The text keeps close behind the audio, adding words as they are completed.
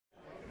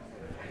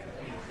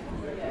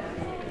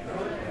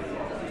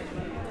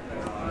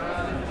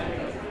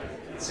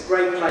It's a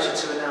great pleasure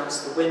to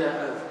announce the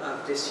winner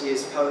of this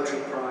year's Poetry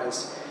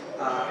Prize,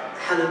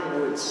 Helen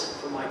Woods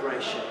for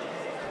Migration.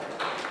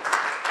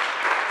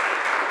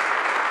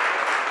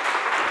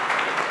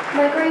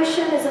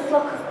 Migration is a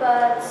flock of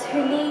birds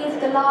who leave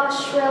the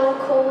last shrill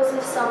calls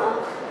of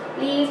summer,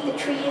 leave the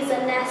trees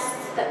and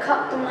nests that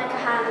cut them like a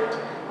hand,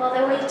 while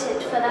they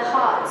waited for their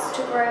hearts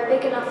to grow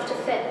big enough to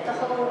fit the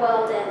whole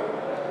world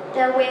in.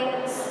 Their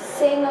wings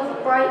sing of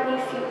a bright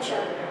new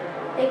future.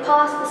 They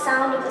pass the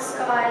sound of the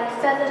sky,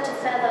 feather to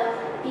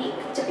feather, beak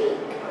to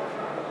beak.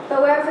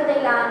 But wherever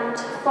they land,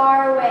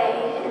 far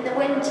away in the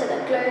winter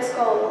that glows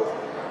gold,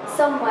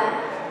 somewhere,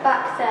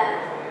 back there,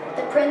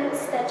 the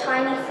prints their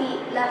tiny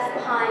feet left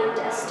behind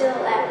are still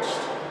etched.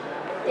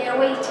 They are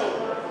waiting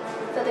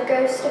for the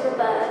ghost of a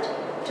bird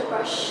to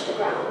brush the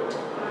ground.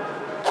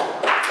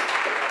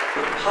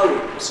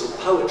 Poems or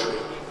poetry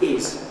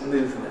is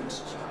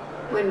movement.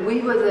 When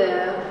we were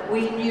there,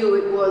 we knew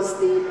it was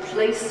the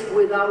place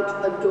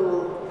without a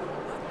door.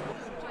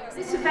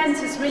 This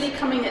event is really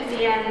coming at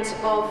the end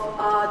of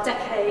our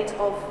decade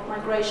of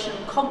migration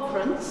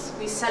conference.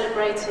 We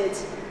celebrated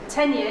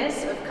 10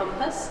 years of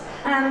COMPAS,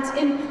 and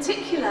in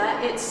particular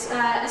it's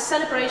a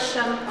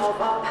celebration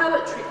of our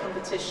poetry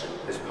competition.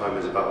 This poem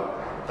is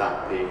about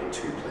that being in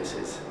two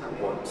places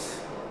at once.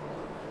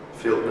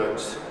 Field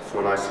notes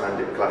from an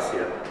Icelandic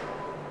glacier.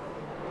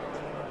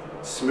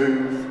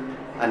 Smooth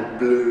and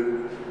blue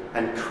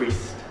and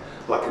creased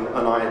like an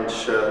unironed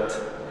shirt,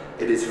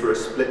 it is for a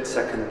split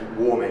second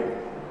warming,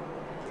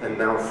 and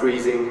now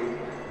freezing,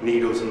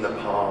 needles in the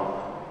palm,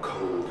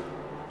 cold.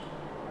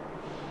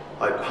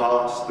 I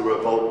pass the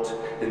revolt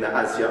in the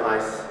azure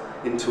ice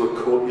into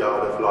a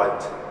courtyard of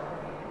light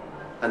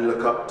and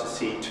look up to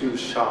see two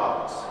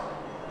shards,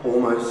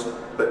 almost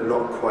but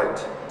not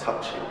quite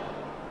touching.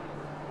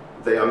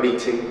 They are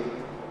meeting,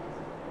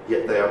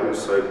 yet they are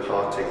also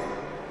parting.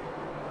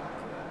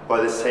 By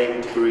the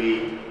same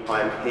degree,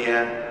 I am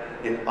here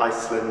in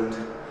Iceland,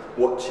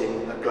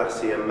 watching a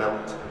glacier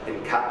melt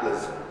in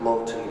Katla's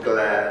molten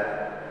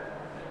glare,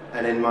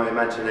 and in my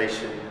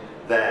imagination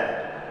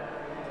there,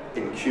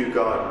 in Kew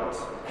Gardens,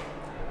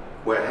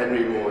 where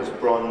Henry Moore's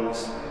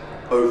bronze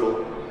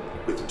oval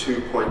with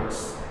 2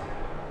 points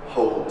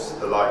holds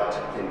the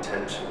light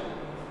intention,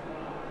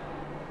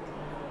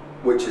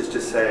 which is to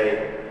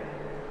say,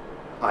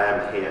 I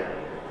am here.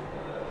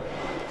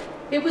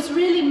 It was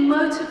really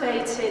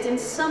motivated in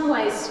some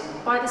ways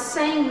by the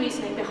same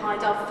reasoning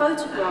behind our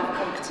photograph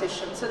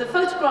competition. So the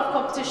photograph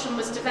competition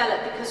was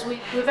developed because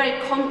we were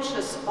very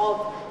conscious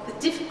of the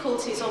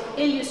difficulties of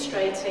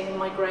illustrating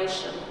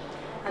migration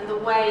and the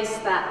ways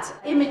that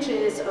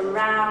images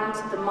around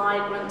the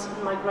migrant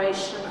and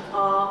migration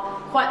are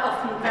quite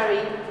often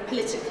very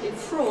politically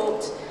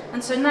fraught.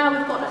 And so now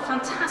we've got a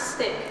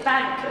fantastic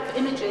bank of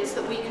images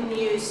that we can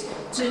use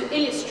to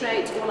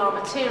illustrate all our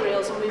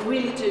materials, and we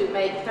really do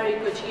make very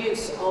good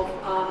use of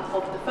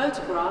the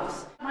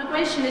photographs.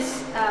 Migration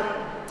is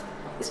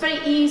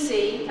very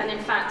easy, and in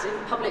fact in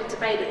public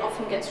debate it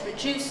often gets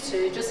reduced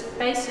to just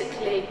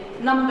basically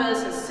numbers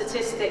and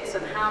statistics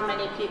and how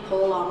many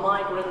people are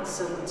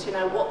migrants, and you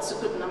know what's a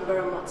good number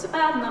and what's a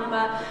bad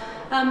number,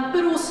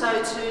 but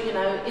also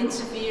to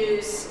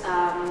interviews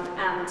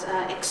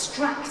and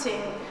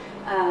extracting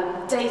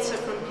data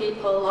from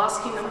people,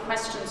 asking them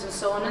questions and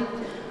so on. And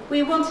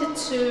we wanted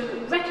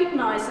to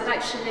recognise that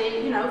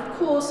actually, of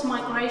course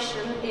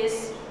migration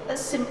is a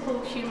simple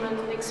human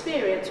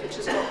experience, which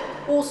has got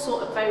all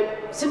sorts of very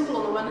simple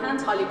on the one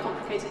hand, highly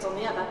complicated on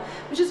the other,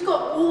 which has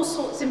got all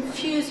sorts,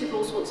 infused with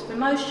all sorts of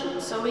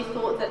emotions. So we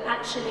thought that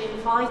actually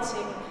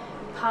inviting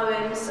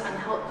poems and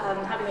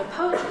having a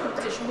poetry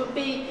competition would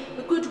be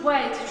a good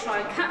way to try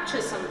and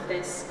capture some of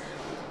this.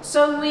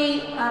 So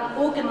we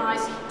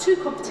organised two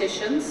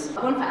competitions,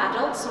 one for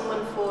adults and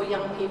one for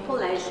young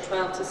people aged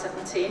 12 to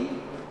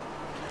 17.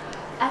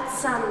 At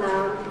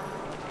sundown.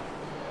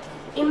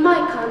 In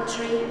my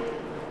country,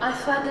 I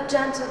felt the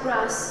gentle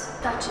grass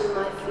touching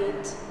my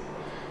feet,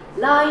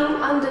 lying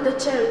under the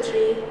cherry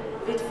tree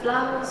with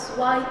flowers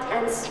white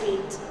and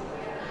sweet.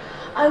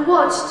 I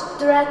watched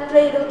the red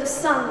plate of the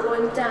sun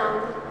going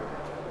down,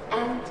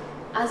 and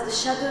as the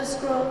shadows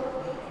grow,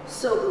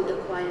 so will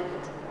the quiet.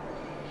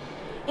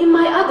 In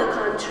my other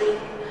country,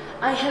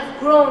 I have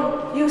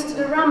grown used to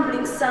the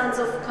rumbling sounds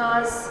of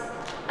cars.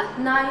 At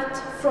night,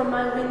 from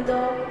my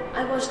window,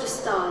 I watch the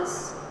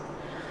stars.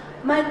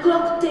 My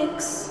clock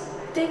ticks,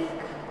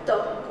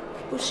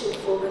 tick-tock, pushing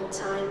forward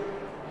time.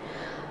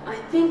 I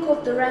think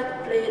of the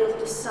red plate of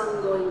the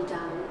sun going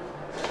down.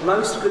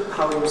 Most good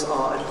poems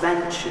are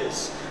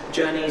adventures,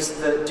 journeys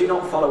that do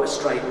not follow a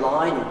straight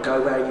line or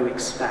go where you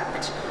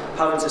expect.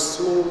 Poems are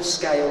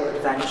small-scale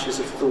adventures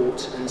of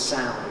thought and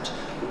sound,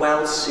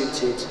 well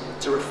suited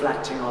to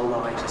reflecting our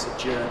lives as a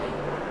journey.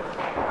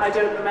 I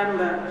don't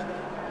remember.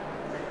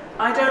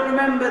 I don't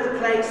remember the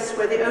place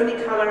where the only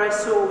colour I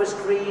saw was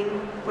green,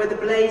 where the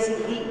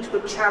blazing heat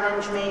would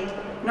challenge me,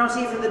 not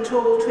even the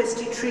tall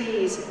twisty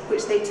trees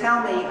which they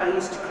tell me I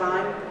used to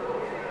climb.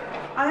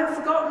 I have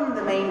forgotten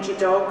the mangy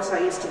dogs I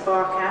used to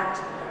bark at,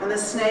 and the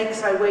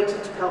snakes I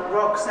waited to pelt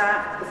rocks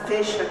at, the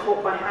fish I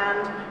caught by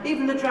hand,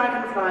 even the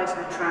dragonflies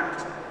I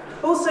trapped.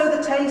 Also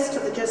the taste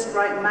of the just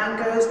right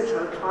mangoes which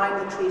I would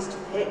climb the trees to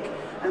pick,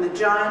 and the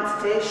giant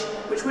fish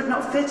which would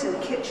not fit in the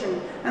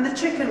kitchen, and the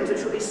chickens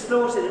which would be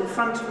slaughtered in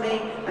front of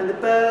me, and the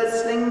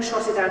birds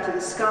slingshotted out of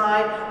the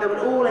sky that would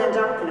all end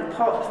up in a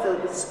pot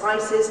filled with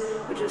spices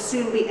which would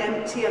soon be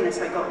empty unless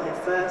I got there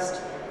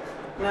first.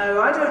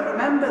 No, I don't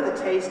remember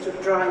the taste of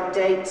dried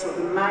dates, or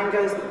the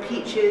mangoes, the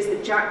peaches, the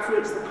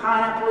jackfruits, the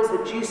pineapples,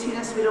 the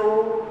juiciness of it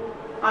all.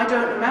 I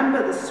don't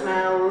remember the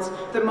smells,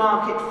 the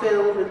market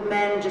filled with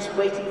men just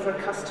waiting for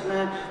a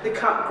customer, the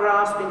cut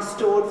grass being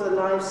stored for the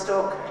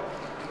livestock.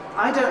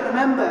 I don't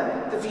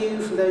remember the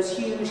view from those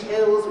huge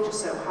hills which are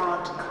so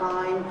hard to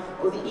climb,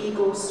 or the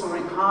eagles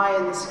soaring high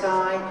in the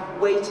sky,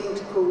 waiting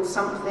to pull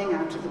something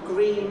out of the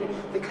green,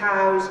 the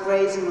cows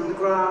grazing on the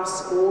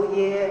grass all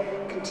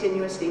year,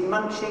 continuously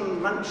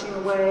munching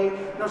away,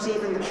 not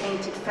even the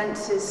painted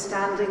fences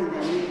standing in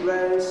their neat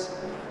rows.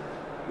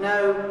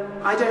 No,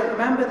 I don't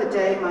remember the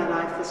day my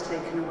life was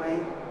taken away.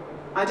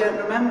 I don't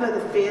remember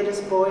the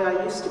fearless boy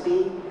I used to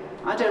be.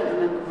 I don't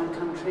remember my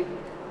country,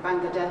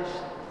 Bangladesh.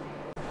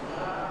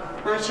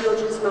 My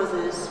children's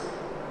mothers.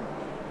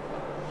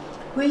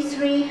 We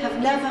three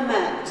have never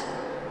met,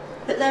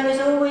 but there is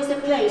always a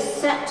place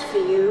set for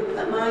you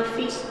at my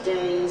feast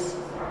days.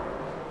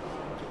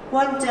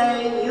 One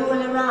day you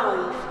will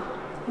arrive,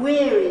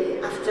 weary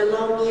after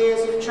long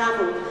years of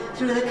travel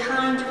through the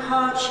kind of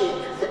hardship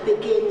that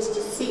begins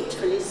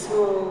deceitfully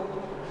small.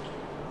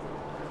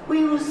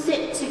 We will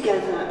sit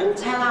together and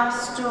tell our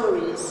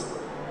stories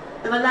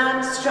of a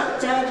land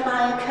struck dead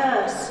by a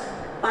curse,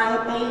 by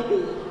a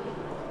baby,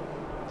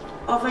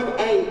 of an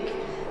ache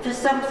for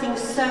something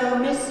so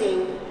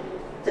missing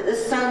that the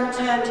sun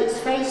turned its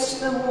face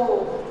to the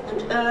wall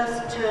and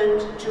earth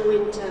turned to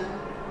winter.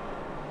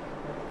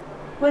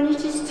 When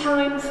it is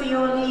time for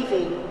your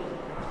leaving,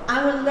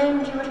 I will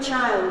lend you a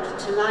child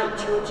to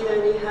light your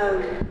journey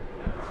home,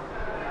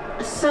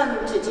 a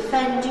son to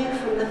defend you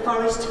from the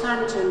forest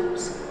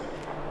phantoms,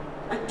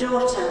 a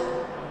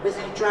daughter with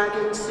her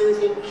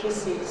dragon-soothing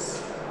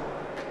kisses.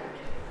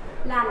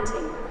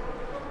 Landing.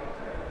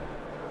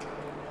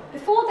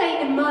 Before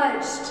they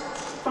emerged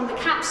from the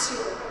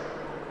capsule,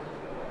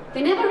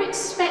 they never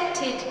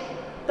expected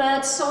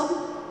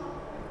birdsong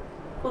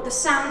or the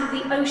sound of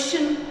the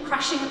ocean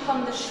crashing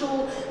upon the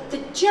shore, the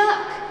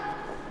jerk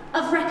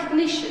of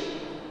recognition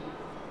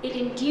it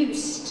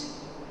induced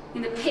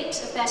in the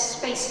pit of their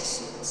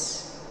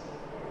spacesuits.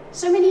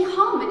 So many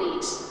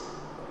harmonies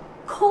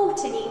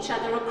courting each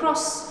other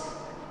across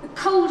the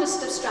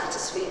coldest of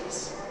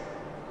stratospheres.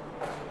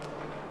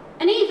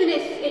 And even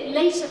if it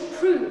later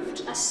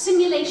proved a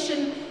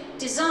simulation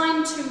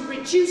designed to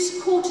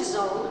reduce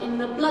cortisol in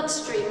the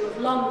bloodstream of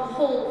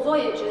long-haul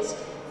voyagers,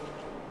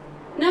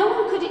 no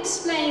one could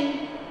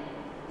explain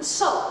the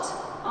salt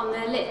on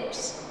their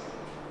lips,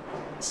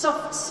 the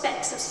soft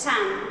specks of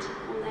sand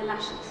on their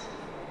lashes.